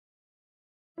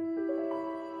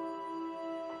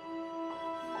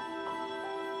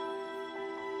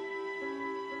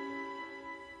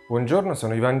Buongiorno,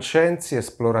 sono Ivan Censi,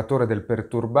 esploratore del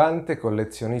perturbante,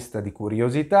 collezionista di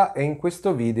curiosità e in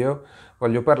questo video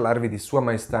voglio parlarvi di Sua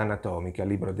Maestà Anatomica,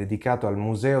 libro dedicato al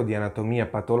Museo di Anatomia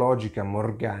Patologica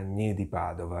Morgagni di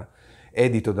Padova,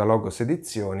 edito da Logos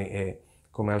Edizioni e,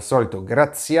 come al solito,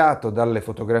 graziato dalle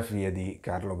fotografie di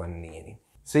Carlo Vannini.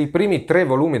 Se i primi 3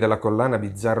 volumi della collana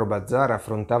Bizzarro Bazar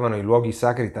affrontavano i luoghi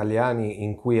sacri italiani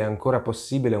in cui è ancora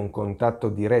possibile un contatto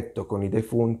diretto con i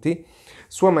defunti,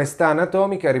 Sua Maestà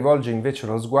Anatomica rivolge invece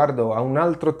lo sguardo a un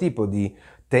altro tipo di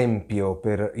tempio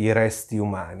per i resti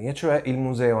umani, e cioè il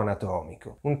Museo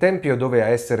Anatomico. Un tempio dove a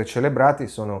essere celebrati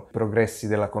sono i progressi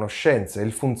della conoscenza,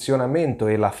 il funzionamento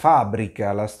e la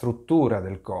fabbrica, la struttura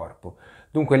del corpo,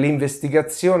 dunque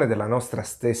l'investigazione della nostra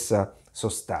stessa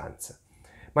sostanza.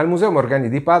 Ma il Museo Morgagni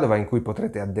di Padova, in cui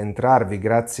potrete addentrarvi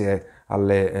grazie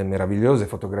alle meravigliose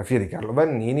fotografie di Carlo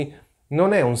Vannini,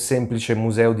 non è un semplice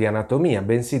museo di anatomia,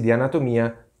 bensì di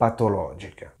anatomia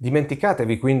patologica.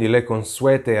 Dimenticatevi quindi le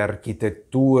consuete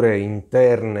architetture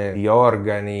interne di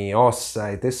organi, ossa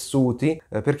e tessuti,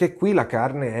 perché qui la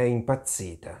carne è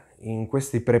impazzita. In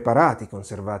questi preparati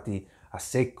conservati a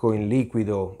secco, in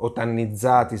liquido o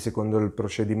tannizzati secondo il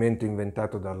procedimento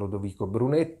inventato da Lodovico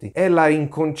Brunetti, è la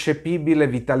inconcepibile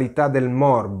vitalità del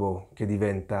morbo che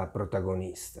diventa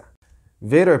protagonista.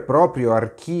 Vero e proprio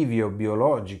archivio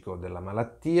biologico della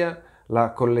malattia,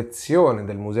 la collezione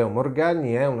del Museo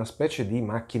Morgagni è una specie di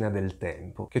macchina del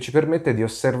tempo che ci permette di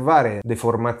osservare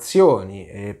deformazioni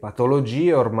e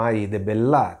patologie ormai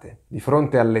debellate. Di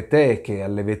fronte alle teche e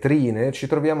alle vetrine ci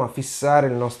troviamo a fissare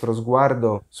il nostro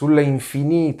sguardo sulle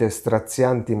infinite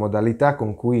strazianti modalità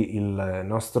con cui il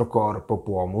nostro corpo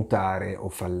può mutare o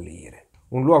fallire.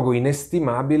 Un luogo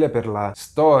inestimabile per la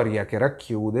storia che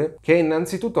racchiude, che è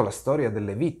innanzitutto la storia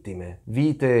delle vittime,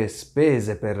 vite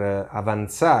spese per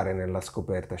avanzare nella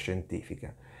scoperta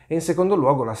scientifica, e in secondo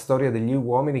luogo la storia degli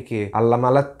uomini che alla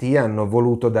malattia hanno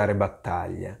voluto dare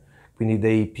battaglia, quindi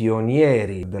dei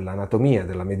pionieri dell'anatomia,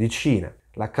 della medicina,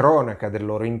 la cronaca del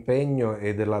loro impegno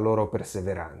e della loro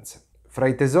perseveranza. Fra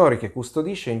i tesori che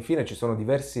custodisce, infine, ci sono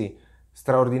diversi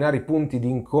straordinari punti di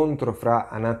incontro fra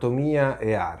anatomia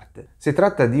e arte. Si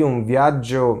tratta di un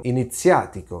viaggio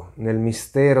iniziatico nel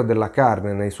mistero della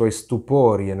carne, nei suoi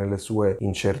stupori e nelle sue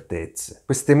incertezze.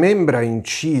 Queste membra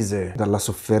incise dalla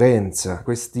sofferenza,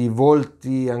 questi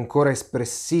volti ancora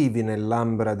espressivi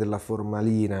nell'ambra della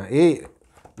formalina e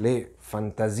le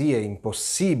fantasie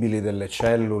impossibili delle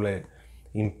cellule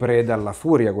in preda alla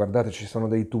furia. Guardate, ci sono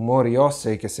dei tumori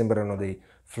ossei che sembrano dei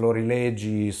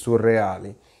florilegi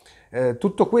surreali.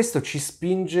 Tutto questo ci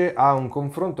spinge a un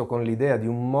confronto con l'idea di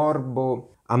un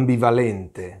morbo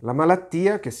ambivalente. La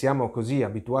malattia, che siamo così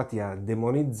abituati a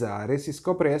demonizzare, si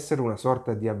scopre essere una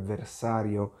sorta di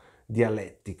avversario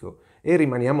dialettico e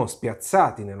rimaniamo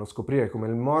spiazzati nello scoprire come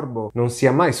il morbo non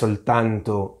sia mai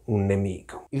soltanto un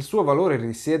nemico. Il suo valore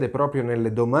risiede proprio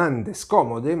nelle domande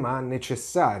scomode ma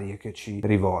necessarie che ci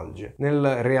rivolge.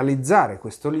 Nel realizzare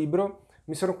questo libro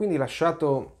mi sono quindi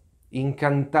lasciato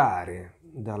incantare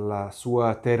dalla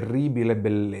sua terribile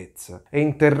bellezza e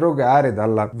interrogare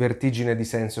dalla vertigine di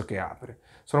senso che apre.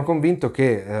 Sono convinto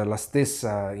che la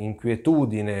stessa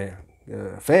inquietudine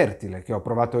fertile che ho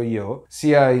provato io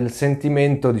sia il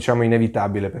sentimento, diciamo,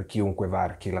 inevitabile per chiunque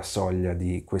varchi la soglia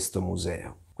di questo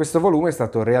museo. Questo volume è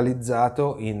stato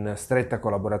realizzato in stretta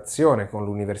collaborazione con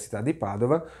l'Università di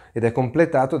Padova ed è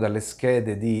completato dalle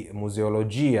schede di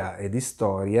museologia e di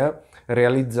storia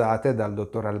realizzate dal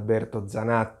dottor Alberto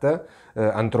Zanatta,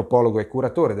 antropologo e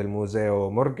curatore del Museo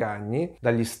Morgagni,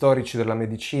 dagli storici della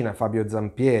medicina Fabio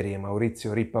Zampieri e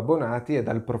Maurizio Rippa Bonati e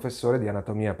dal professore di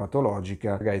anatomia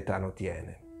patologica Gaetano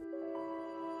Tiene.